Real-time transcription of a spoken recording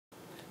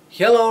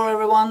Hello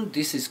everyone,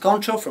 this is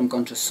Concho from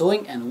Concho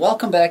Sewing and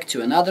welcome back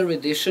to another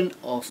edition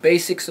of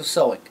Basics of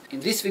Sewing. In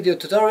this video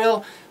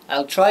tutorial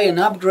I'll try and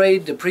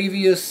upgrade the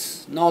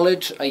previous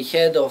knowledge I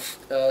had of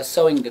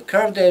sewing the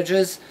curved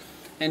edges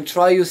and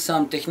try you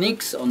some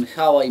techniques on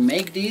how I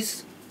make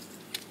these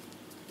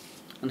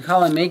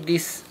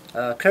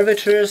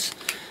curvatures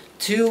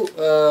to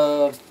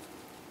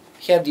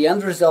have the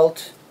end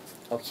result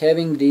of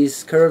having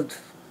these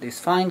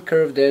fine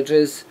curved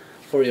edges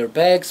for your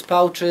bags,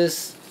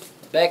 pouches,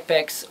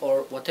 backpacks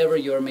or whatever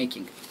you're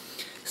making.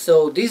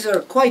 So these are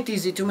quite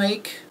easy to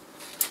make.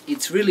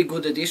 It's really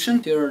good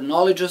addition to your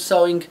knowledge of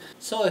sewing,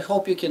 so I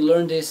hope you can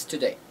learn this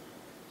today.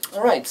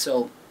 Alright,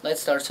 so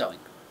let's start sewing.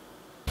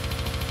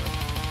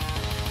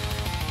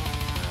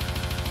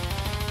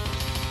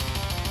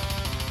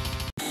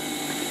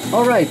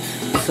 Alright,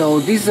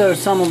 so these are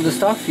some of the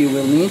stuff you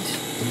will need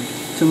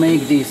to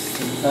make this,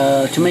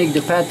 to make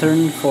the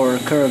pattern for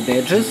curved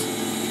edges,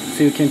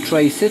 so you can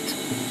trace it.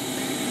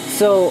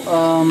 So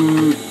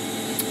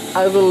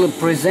I will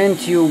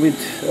present you with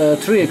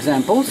 3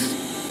 examples.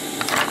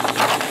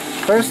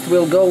 First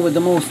we'll go with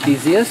the most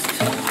easiest.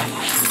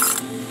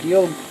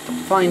 You'll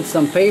find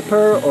some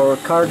paper or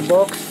card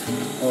box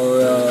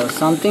or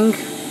something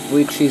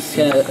which is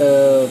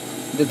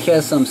that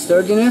has some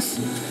sturdiness.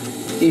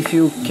 If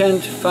you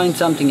can't find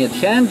something at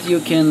hand, you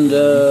can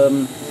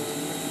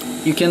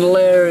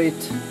layer it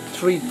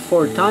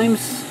 3-4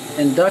 times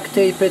and duct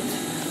tape it,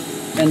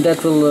 and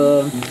that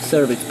will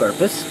serve its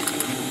purpose.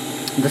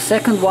 The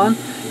second one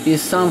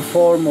is some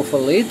form of a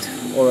lid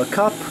or a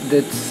cup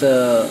that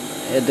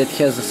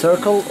has a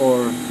circle,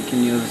 or you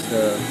can use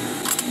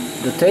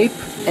the tape.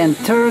 And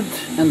third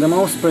and the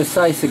most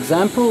precise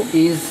example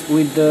is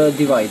with the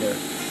divider.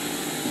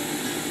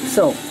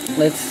 So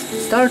let's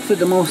start with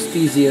the most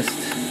easiest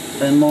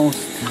and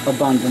most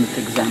abundant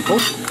example.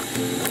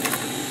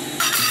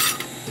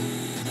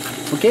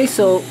 Okay,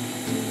 so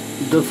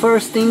the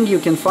first thing you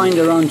can find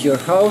around your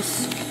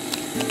house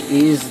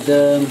is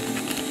the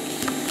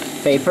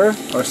paper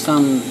or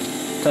some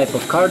type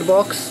of card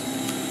box.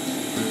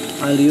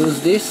 I'll use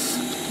this.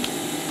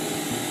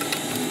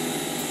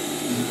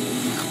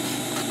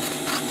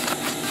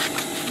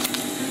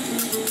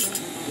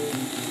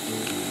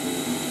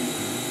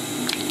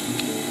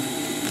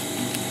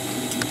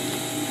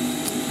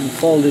 And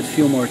fold it a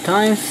few more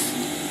times.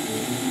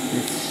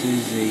 This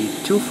is a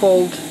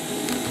 2-fold.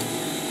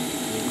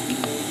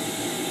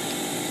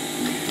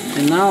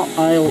 And now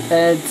I'll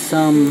add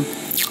some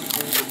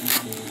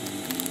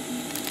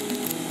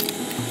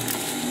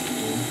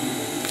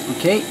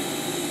okay,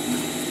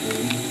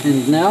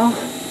 and now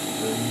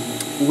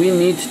we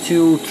need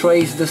to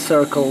trace the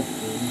circle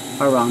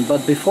around,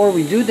 but before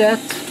we do that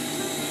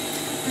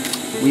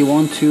we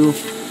want to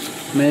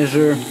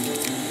measure.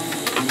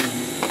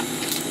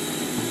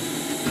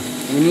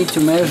 We need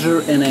to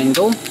measure an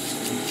angle,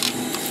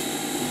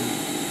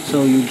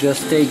 so you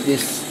just take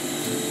this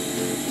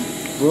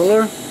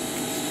ruler,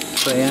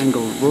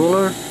 triangle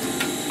ruler,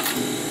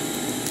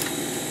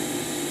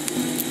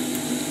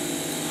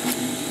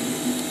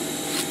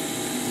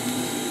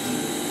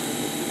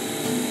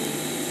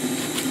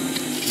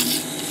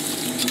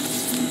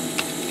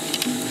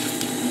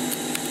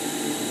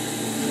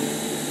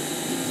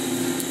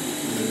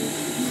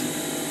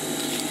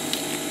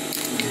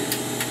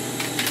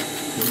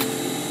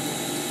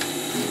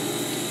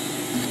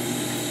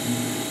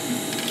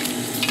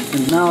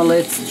 and now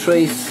let's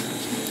trace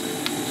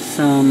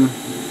some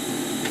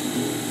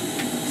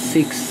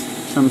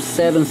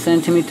 7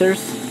 centimeters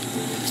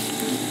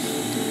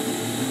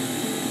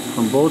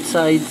from both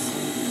sides.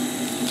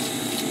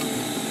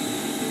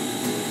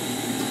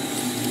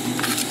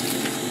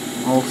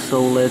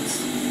 Also let's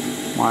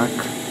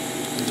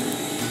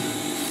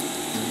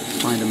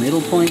find the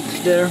middle point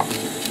there.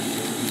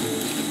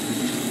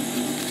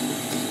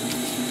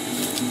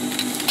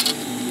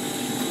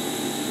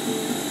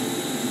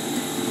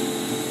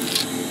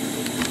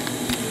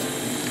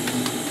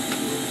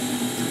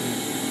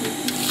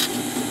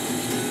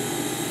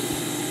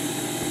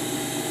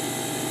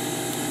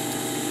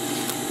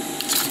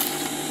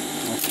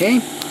 Okay.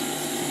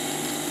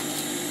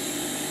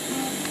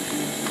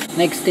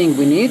 Next thing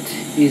we need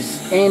is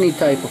any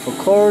type of a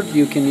cord.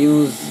 You can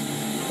use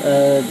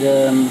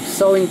the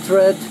sewing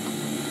thread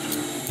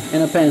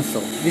and a pencil.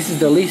 This is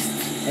the least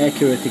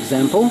accurate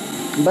example,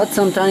 but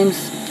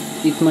sometimes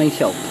it might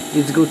help.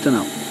 It's good to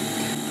know.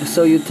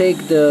 So you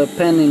take the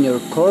pen in your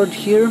cord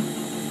here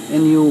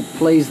and you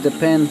place the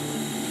pen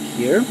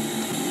here,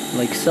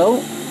 like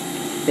so,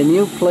 and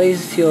you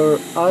place your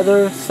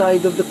other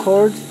side of the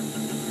cord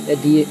at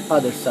the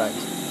other side,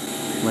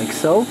 like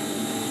so,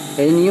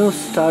 and you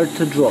start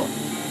to draw.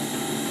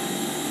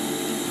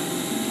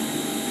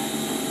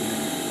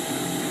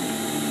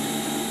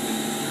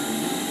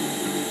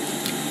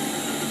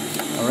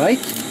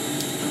 Alright,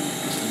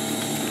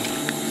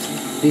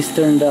 this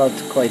turned out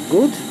quite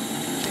good.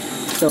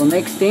 So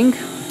next thing,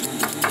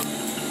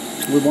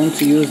 we want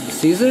to use the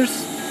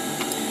scissors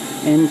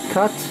and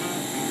cut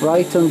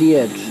right on the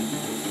edge.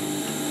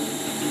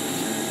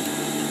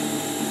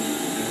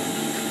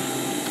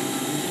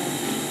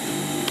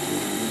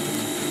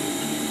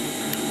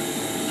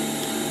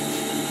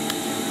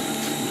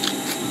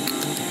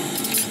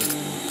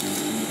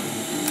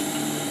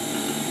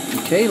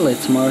 Okay,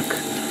 let's mark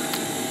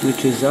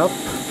which is up.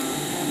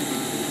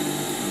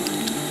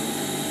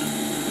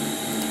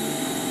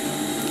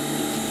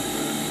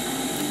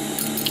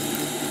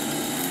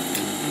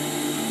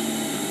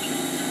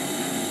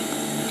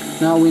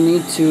 Now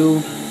we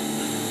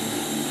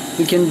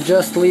can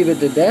just leave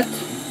it at that,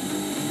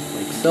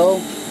 like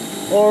so,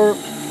 or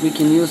we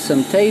can use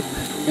some tape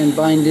and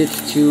bind it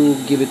to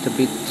give it a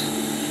bit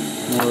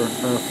more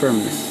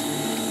firmness.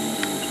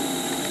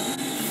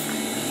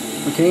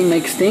 Okay,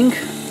 next thing,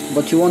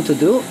 what you want to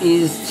do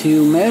is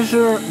to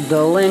measure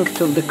the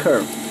length of the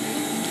curve,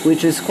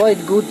 which is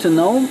quite good to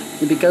know,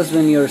 because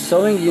when you're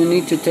sewing you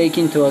need to take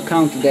into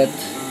account that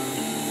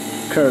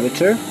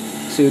curvature,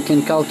 so you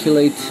can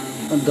calculate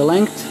the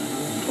length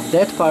of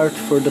that part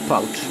for the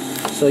pouch.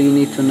 So you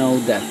need to know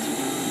that.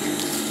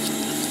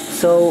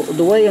 So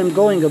the way I'm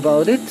going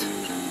about it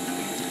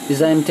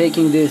is I'm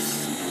taking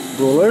this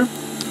ruler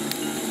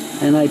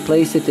and I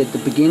place it at the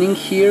beginning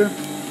here,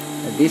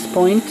 at this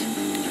point,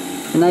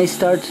 and I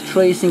start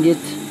tracing it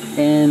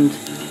and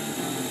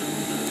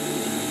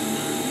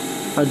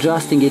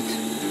adjusting it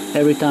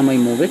every time I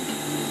move it,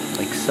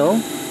 like so.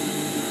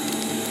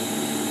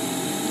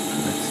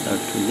 Let's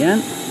start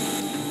again.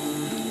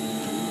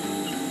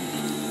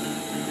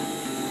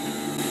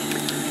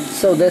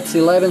 So that's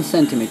 11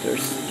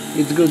 centimeters.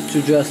 It's good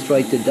to just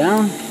write it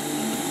down.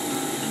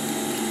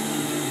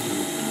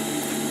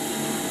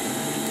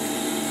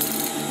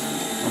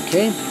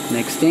 Okay,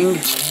 next thing.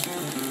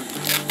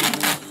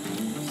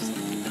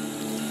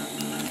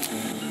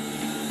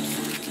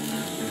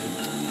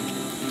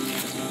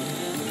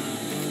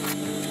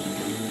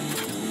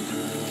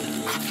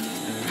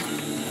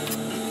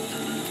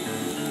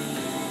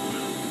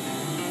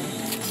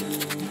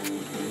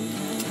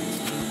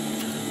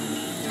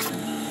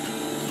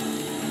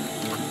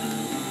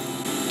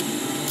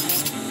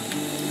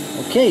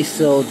 Okay,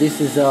 so this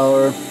is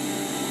our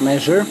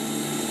measure.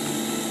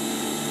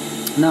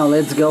 Now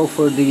let's go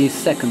for the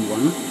second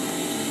one.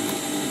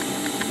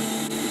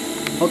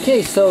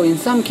 Okay, so in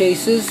some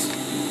cases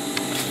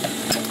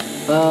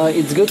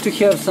it's good to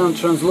have some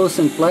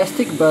translucent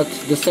plastic, but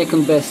the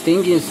second best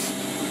thing is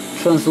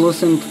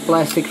translucent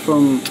plastic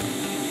from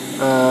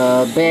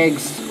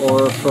bags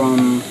or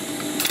from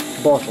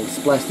bottles,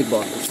 plastic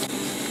bottles.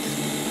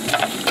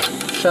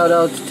 Shout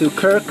out to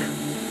Kirk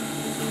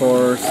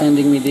for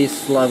sending me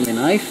this lovely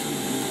knife.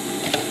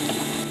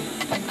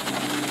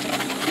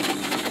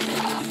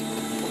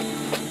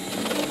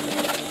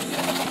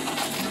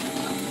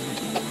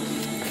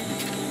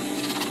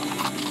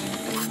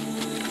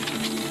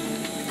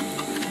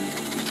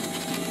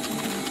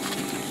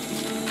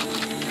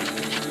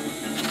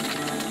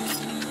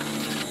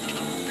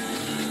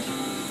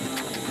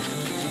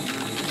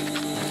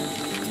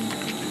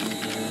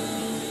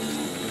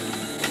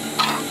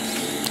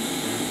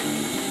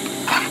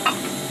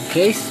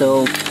 Okay,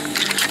 so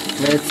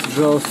let's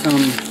draw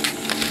some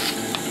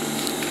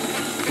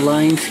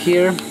lines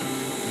here.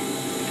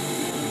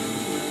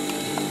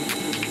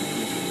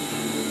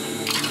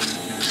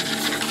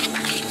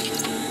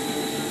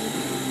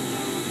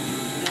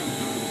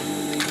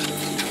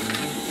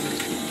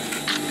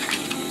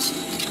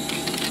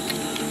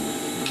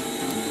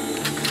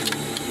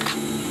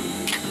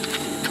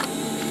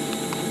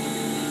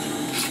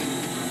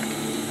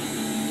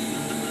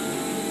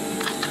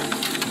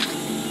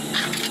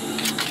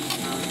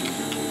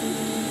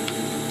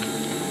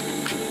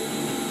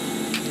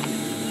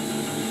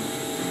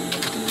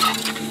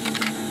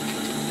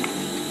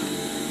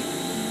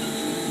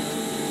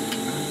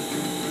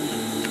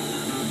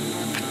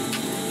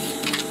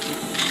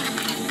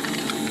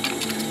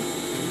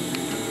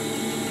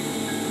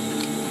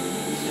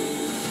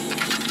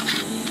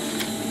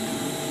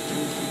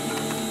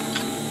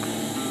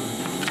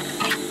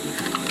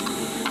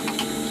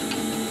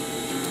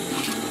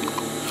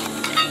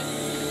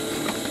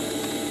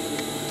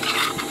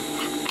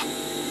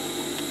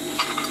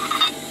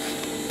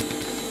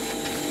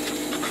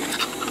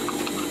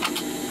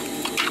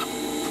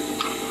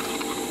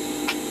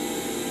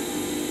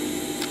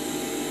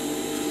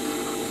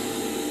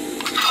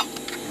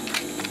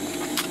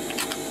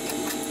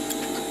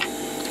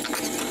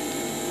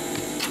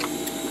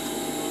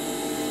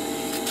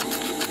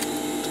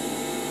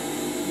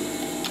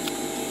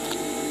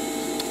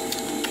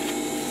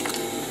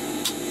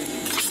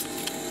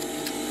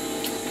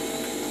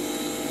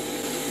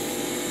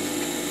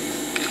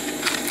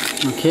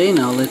 Okay,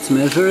 now let's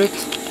measure it.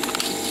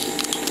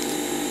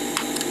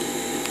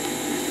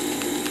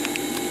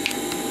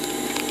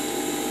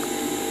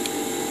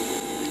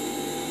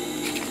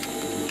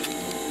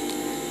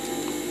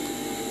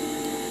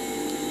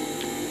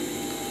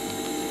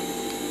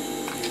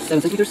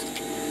 Seven centimeters.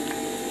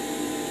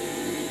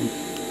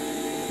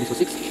 This was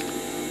 6.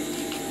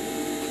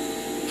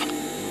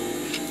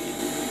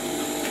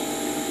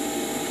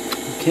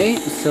 Okay,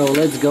 so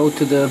let's go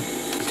to the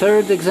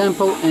third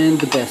example and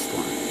the best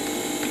one.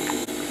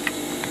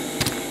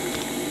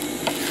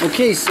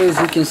 Okay, so as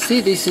you can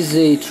see, this is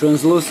a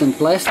translucent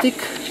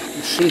plastic,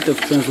 a sheet of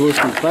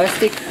translucent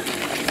plastic,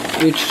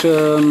 which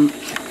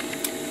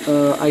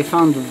I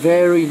found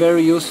very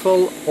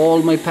useful.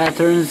 All my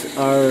patterns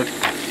are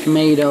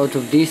made out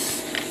of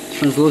this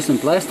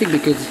translucent plastic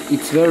because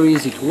it's very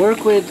easy to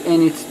work with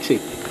and it's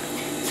cheap.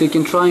 So you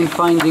can try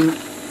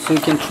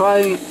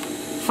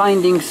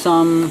finding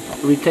some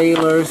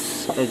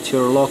retailers at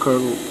your local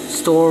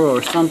store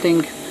or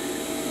something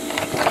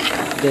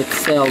that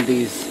sell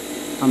these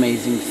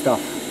amazing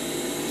stuff.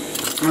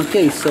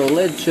 Okay, so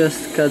let's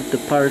just cut the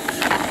part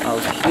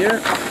out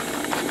here.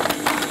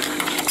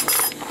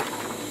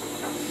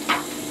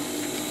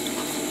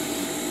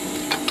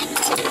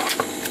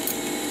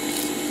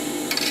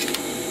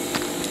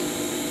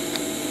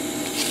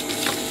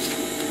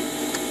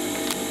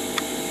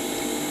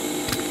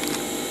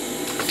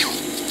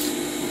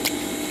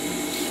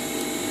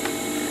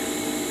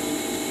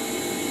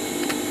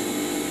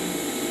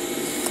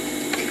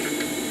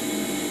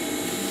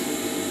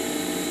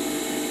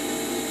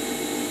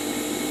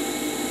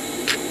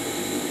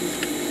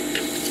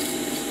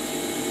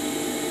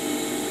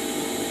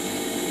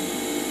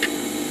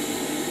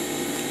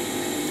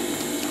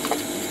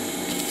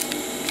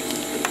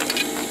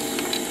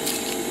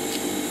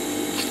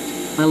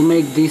 I'll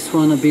make this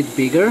one a bit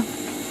bigger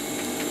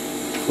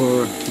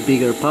for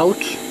bigger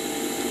pouch,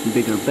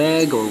 bigger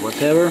bag or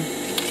whatever.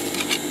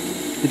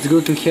 It's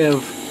good to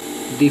have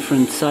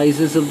different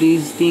sizes of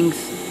these things.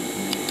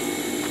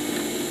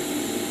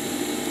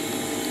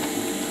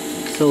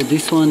 So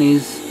this one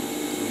is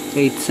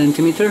 8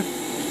 centimeter.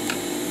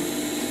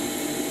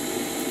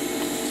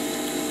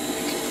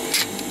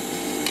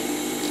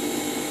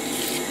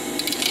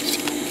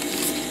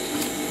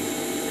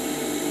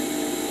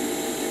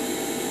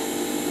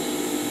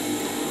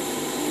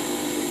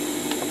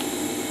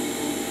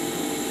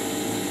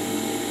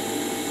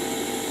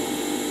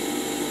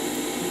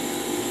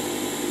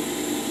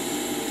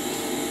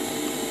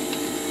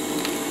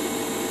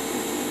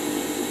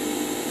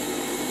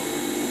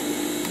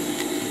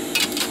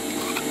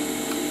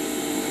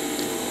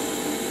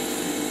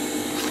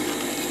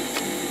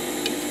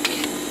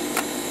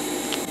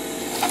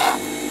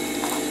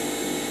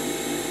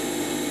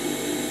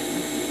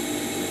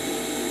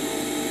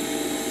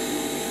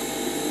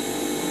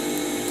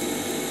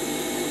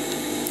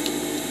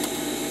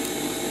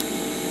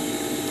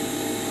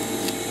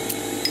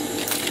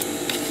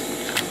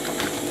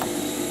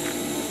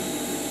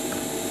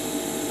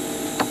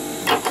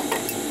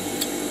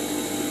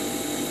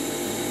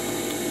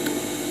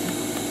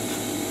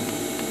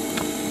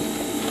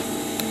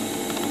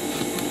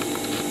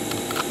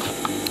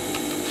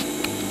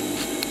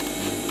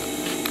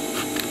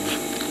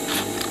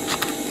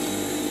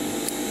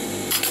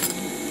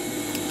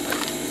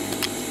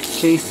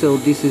 Okay, so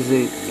this is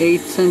a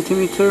 8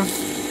 centimeter.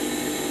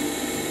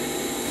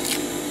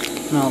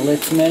 Now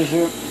let's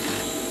measure.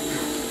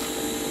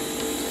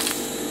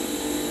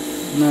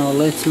 Now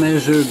let's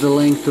measure the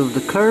length of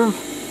the curve.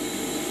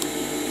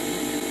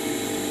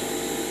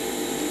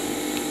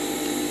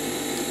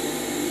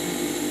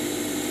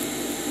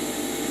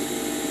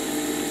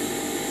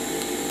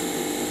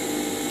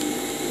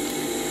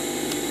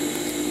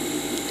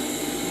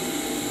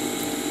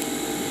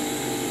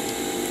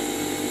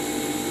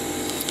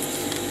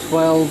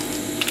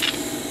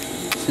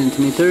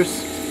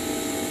 Centimeters.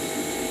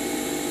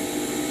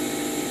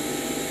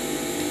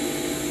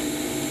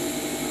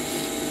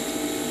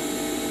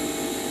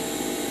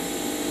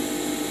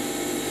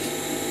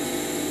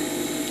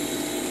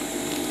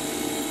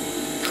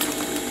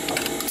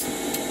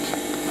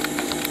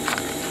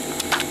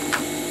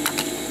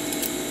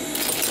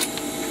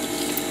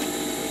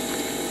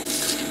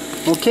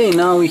 Okay,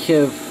 now we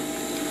have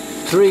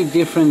 3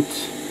 different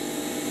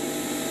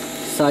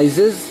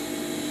sizes.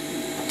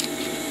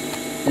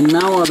 And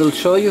now I will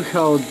show you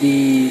how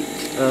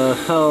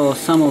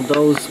some of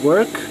those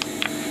work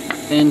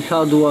and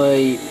how do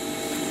I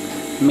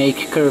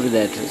make curved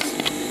edges.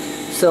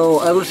 So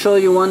I will show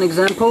you one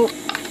example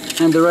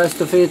and the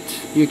rest of it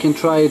you can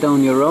try it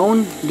on your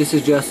own. This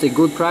is just a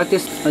good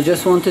practice. I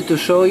just wanted to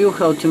show you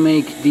how to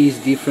make these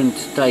different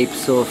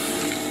types of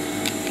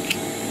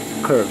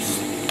curves.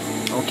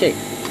 Okay.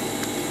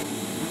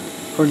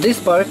 For this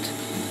part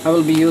I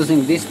will be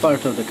using this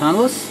part of the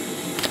canvas.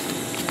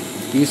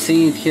 You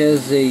see it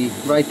has a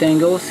right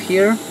angles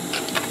here.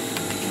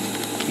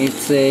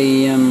 It's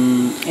a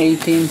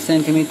 18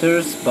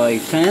 centimeters by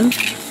 10,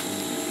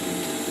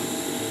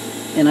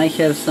 and I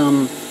have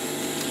some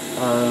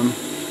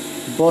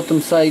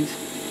bottom side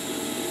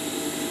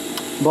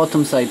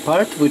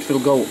part which will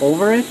go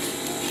over it,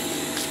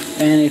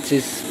 and it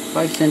is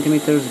 5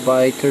 centimeters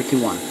by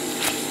 31.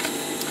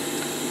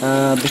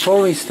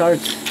 Before we start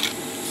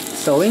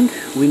sewing,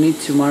 we need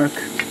to mark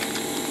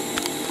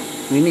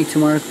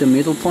the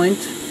middle point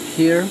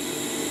here.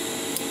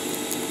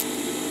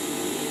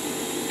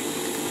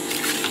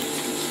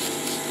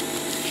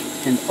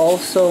 And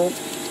also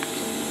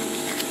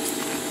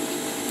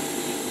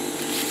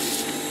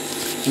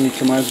we need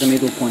to mark the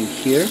middle point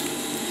here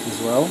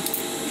as well.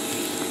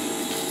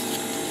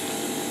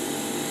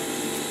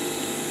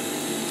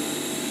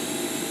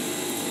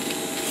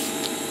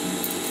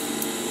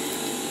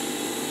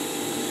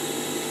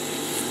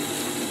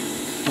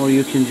 or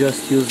you can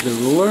just use the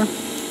ruler.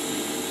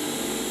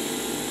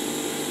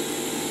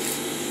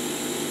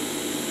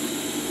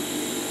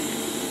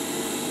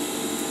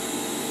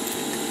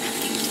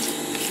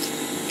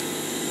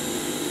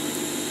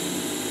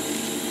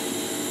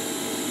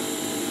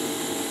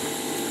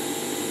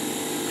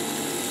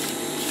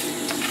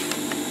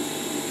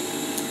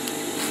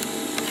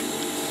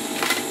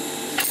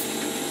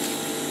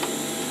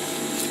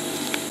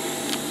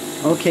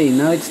 Okay,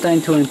 now it's time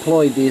to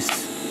employ this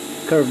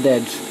curved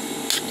edge.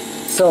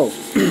 So,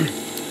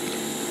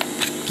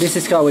 this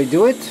is how I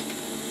do it.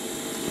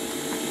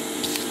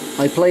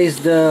 I place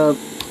the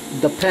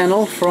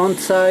panel, front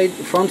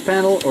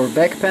panel or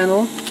back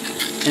panel,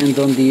 and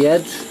on the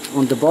edge,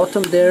 on the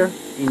bottom there,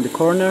 in the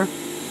corner,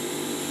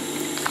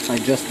 I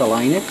just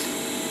align it.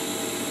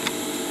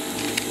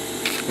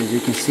 As you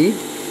can see,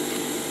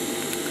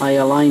 I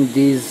align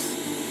these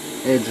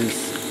edges.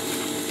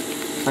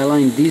 I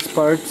align these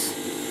parts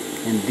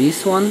and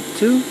this one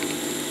too,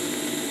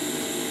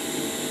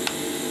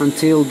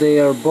 until they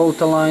are both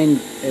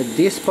aligned at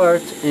this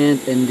part and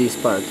in this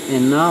part.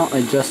 And now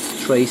I just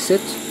trace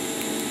it.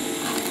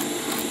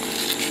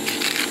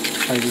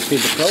 I repeat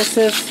the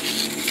process.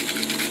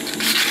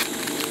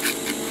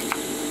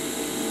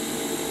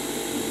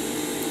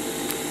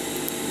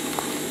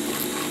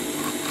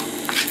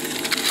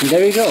 And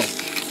there you go.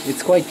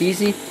 It's quite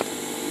easy.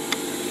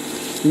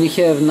 And you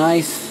have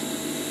nice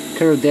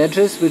curved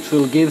edges, which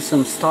will give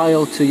some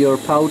style to your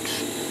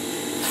pouch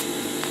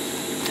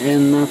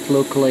and not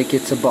look like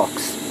it's a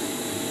box.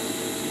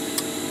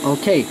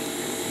 Okay,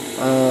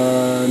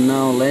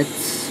 now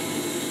let's...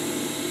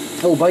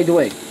 Oh, by the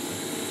way,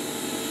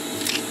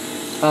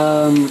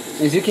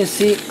 as you can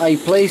see, I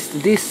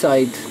placed this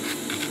side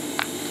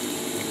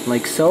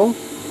like so,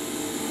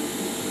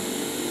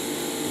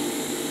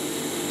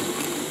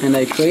 and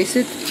I trace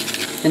it,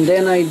 and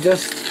then I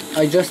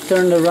just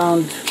turned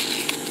around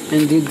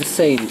and did the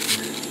same.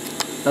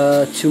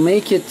 To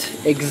make it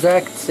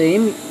exact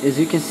same, as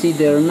you can see,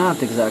 they're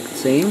not exact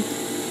same.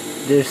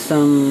 There's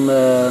some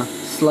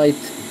slight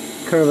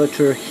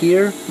curvature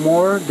here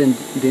more than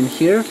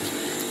here.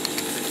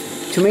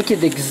 To make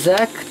it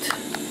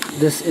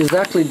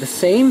exactly the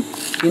same,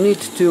 you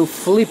need to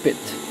flip it.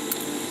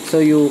 So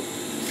you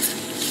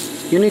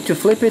need to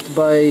flip it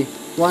by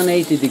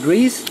 180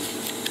 degrees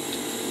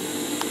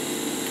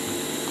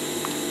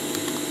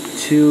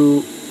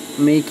to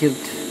make it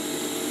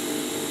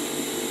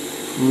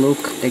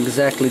look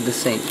exactly the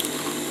same.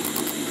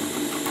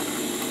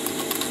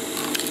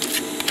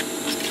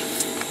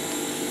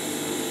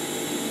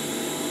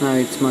 Now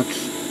it's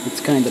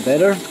kind of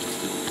better.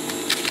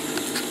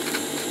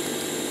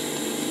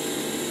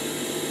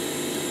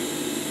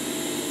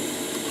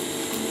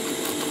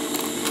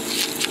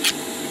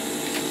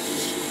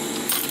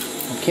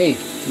 Okay,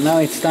 now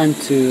it's time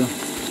to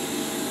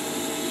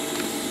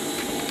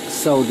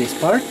sew this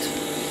part.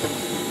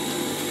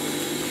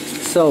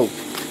 So,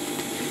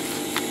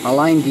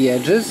 align the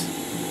edges,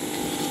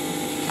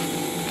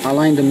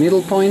 align the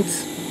middle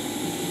points,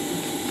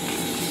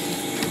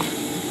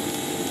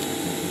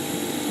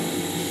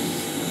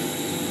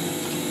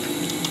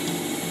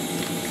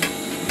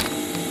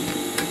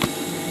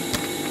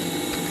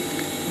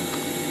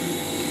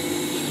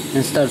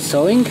 and start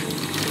sewing.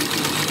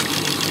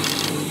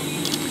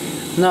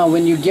 Now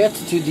when you get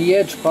to the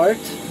edge part,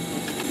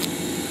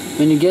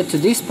 when you get to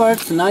this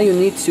part, now you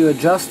need to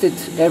adjust it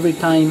every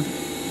time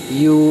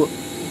you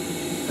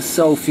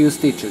sew few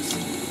stitches.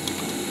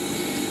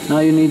 Now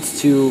you need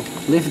to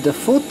lift the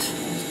foot.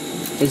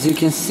 As you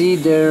can see,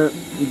 there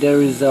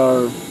is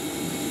our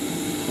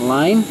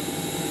line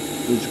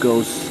which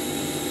goes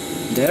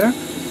there.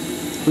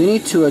 We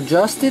need to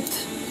adjust it,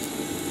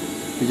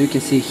 as you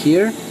can see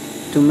here,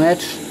 to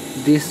match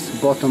this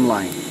bottom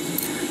line.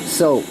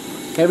 So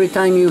every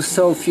time you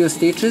sew few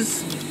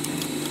stitches,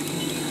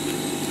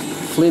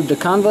 flip the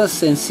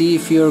canvas and see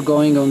if you're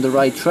going on the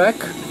right track,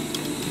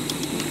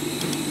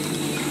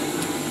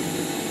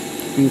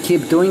 and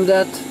keep doing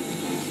that.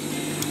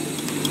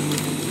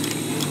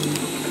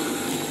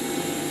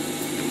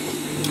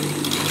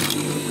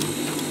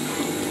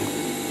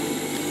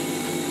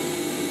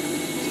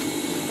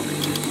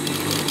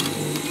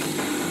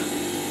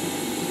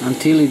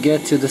 Until you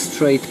get to the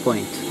straight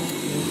point.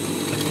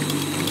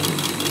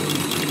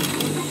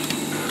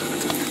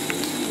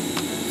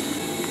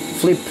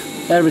 Flip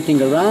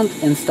everything around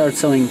and start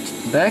sewing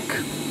back.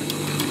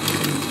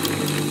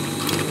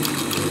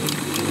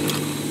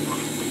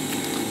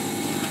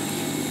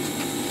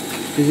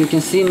 As you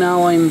can see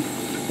now,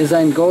 as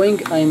I'm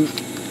going, I'm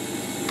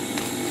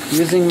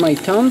using my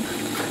thumb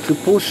to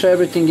push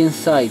everything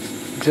inside,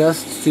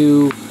 just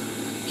to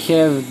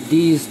have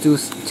these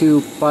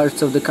two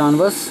parts of the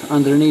canvas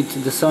underneath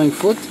the sewing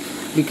foot,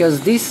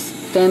 because this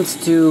tends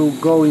to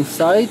go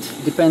inside.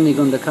 Depending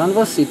on the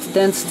canvas, it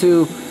tends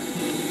to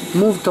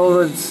move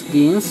towards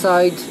the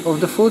inside of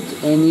the foot,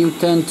 and you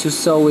tend to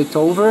sew it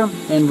over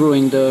and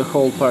ruin the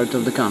whole part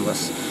of the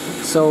canvas.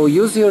 So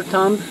use your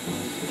thumb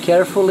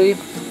carefully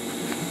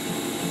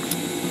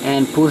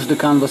and push the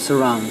canvas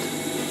around.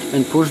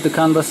 and push the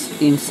canvas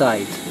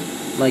inside,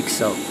 like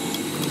so.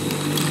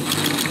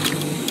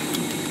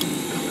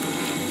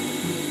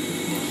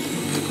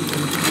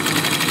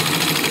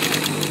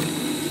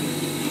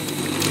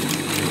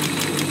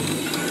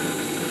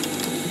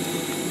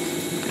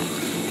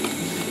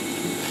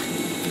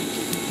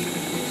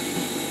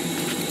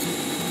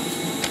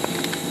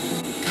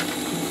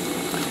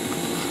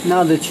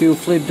 Now that you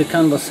flip the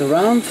canvas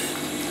around,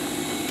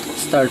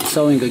 start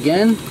sewing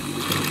again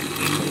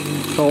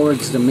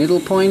towards the middle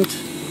point.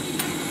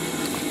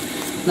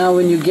 Now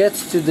when you get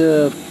to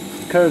the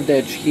curved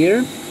edge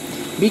here,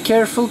 be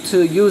careful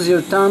to use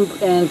your thumb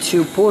and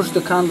to push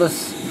the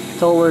canvas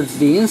towards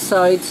the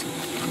inside,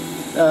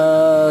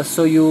 so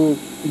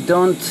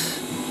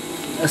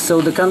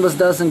the canvas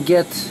doesn't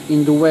get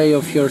in the way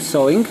of your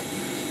sewing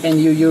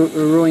and you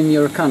ruin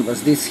your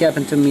canvas. This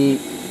happened to me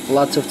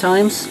lots of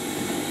times.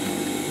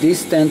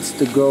 This tends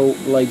to go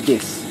like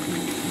this,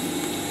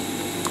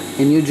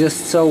 and you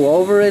just sew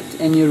over it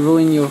and you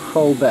ruin your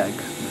whole bag.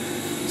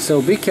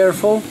 So be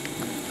careful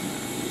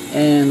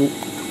and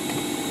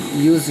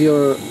use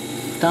your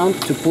thumb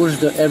to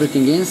push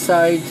everything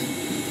inside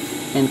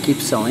and keep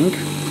sewing.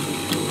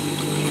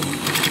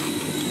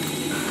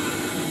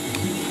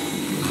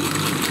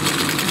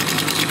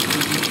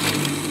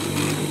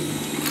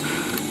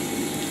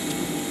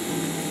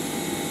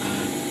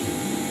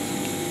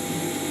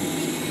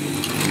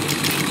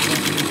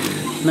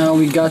 Now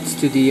we got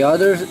to the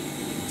other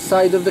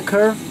side of the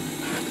curve,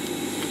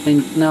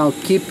 and now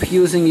keep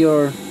using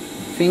your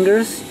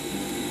fingers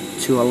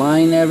to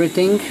align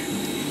everything.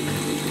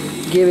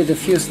 Give it a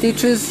few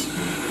stitches,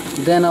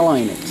 then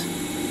align it.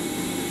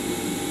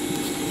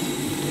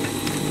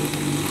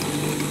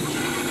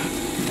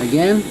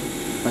 Again,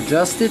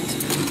 adjust it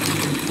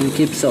and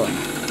keep sewing.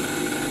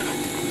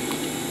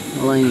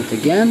 Align it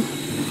again.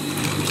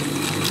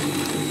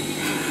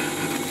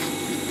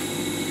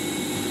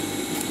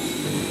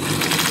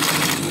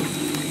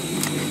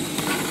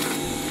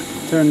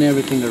 Turn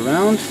everything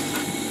around.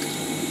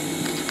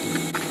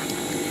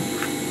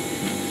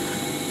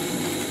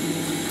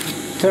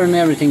 Turn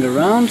everything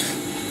around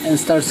and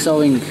start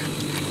sewing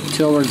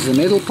towards the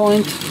middle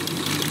point.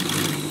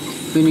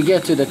 When you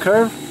get to the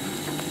curve,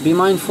 be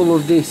mindful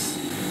of this.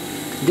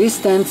 This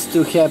tends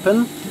to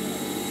happen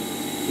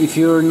if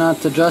you're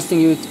not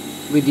adjusting it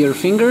with your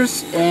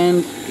fingers,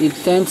 and it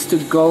tends to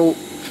go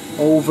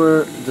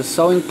over the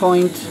sewing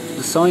point,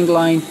 the sewing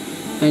line,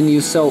 and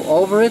you sew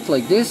over it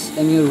like this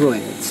and you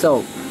ruin it.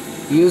 So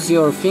use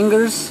your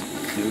fingers,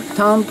 your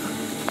thumb,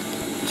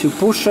 to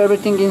push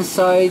everything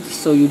inside,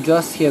 so you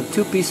just have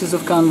two pieces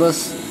of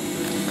canvas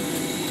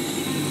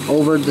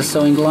over the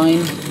sewing line.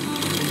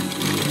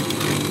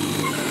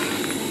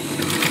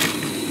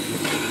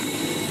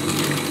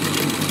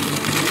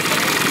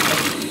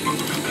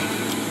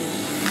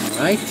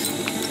 Alright.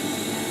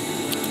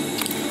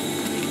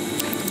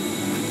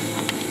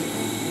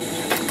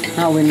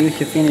 Now when you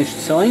have finished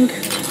sewing,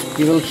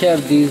 you will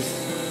have these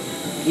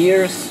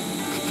ears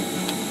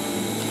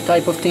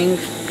type of thing.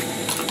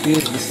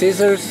 Use the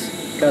scissors,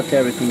 cut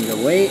everything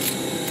away.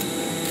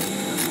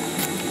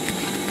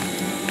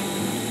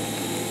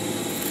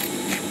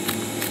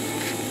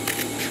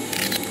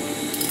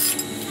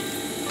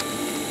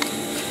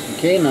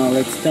 Okay, now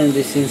let's turn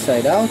this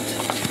inside out.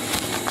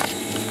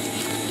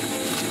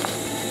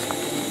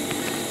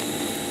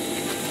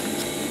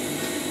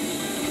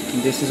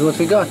 And this is what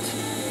we got.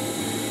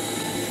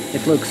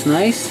 It looks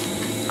nice.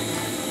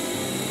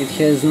 It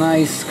has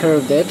nice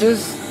curved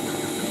edges,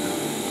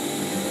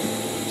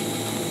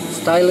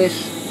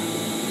 stylish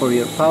for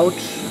your pouch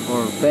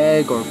or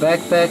bag or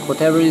backpack,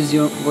 whatever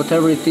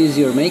it is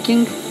you're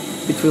making.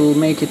 It will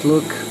make it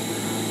look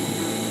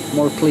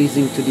more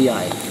pleasing to the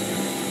eye.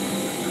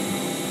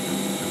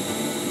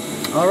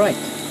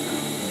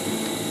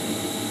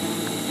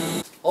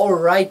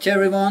 Alright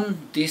everyone,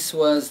 this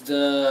was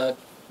the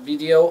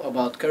video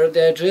about curved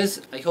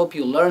edges. I hope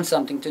you learned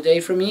something today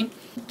from me.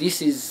 This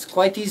is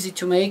quite easy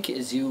to make,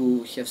 as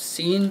you have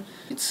seen.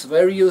 It's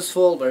very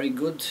useful, very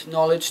good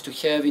knowledge to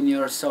have in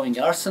your sewing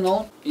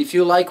arsenal. If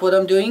you like what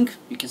I'm doing,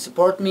 you can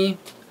support me.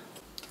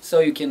 So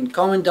you can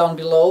comment down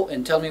below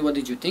and tell me what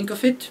did you think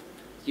of it.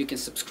 You can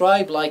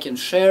subscribe, like and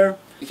share.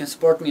 You can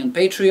support me on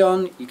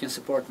Patreon. You can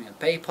support me on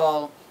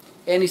PayPal.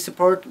 Any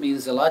support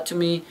means a lot to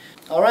me.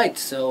 Alright,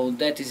 so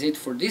that is it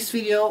for this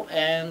video,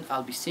 and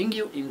I'll be seeing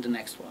you in the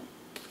next one.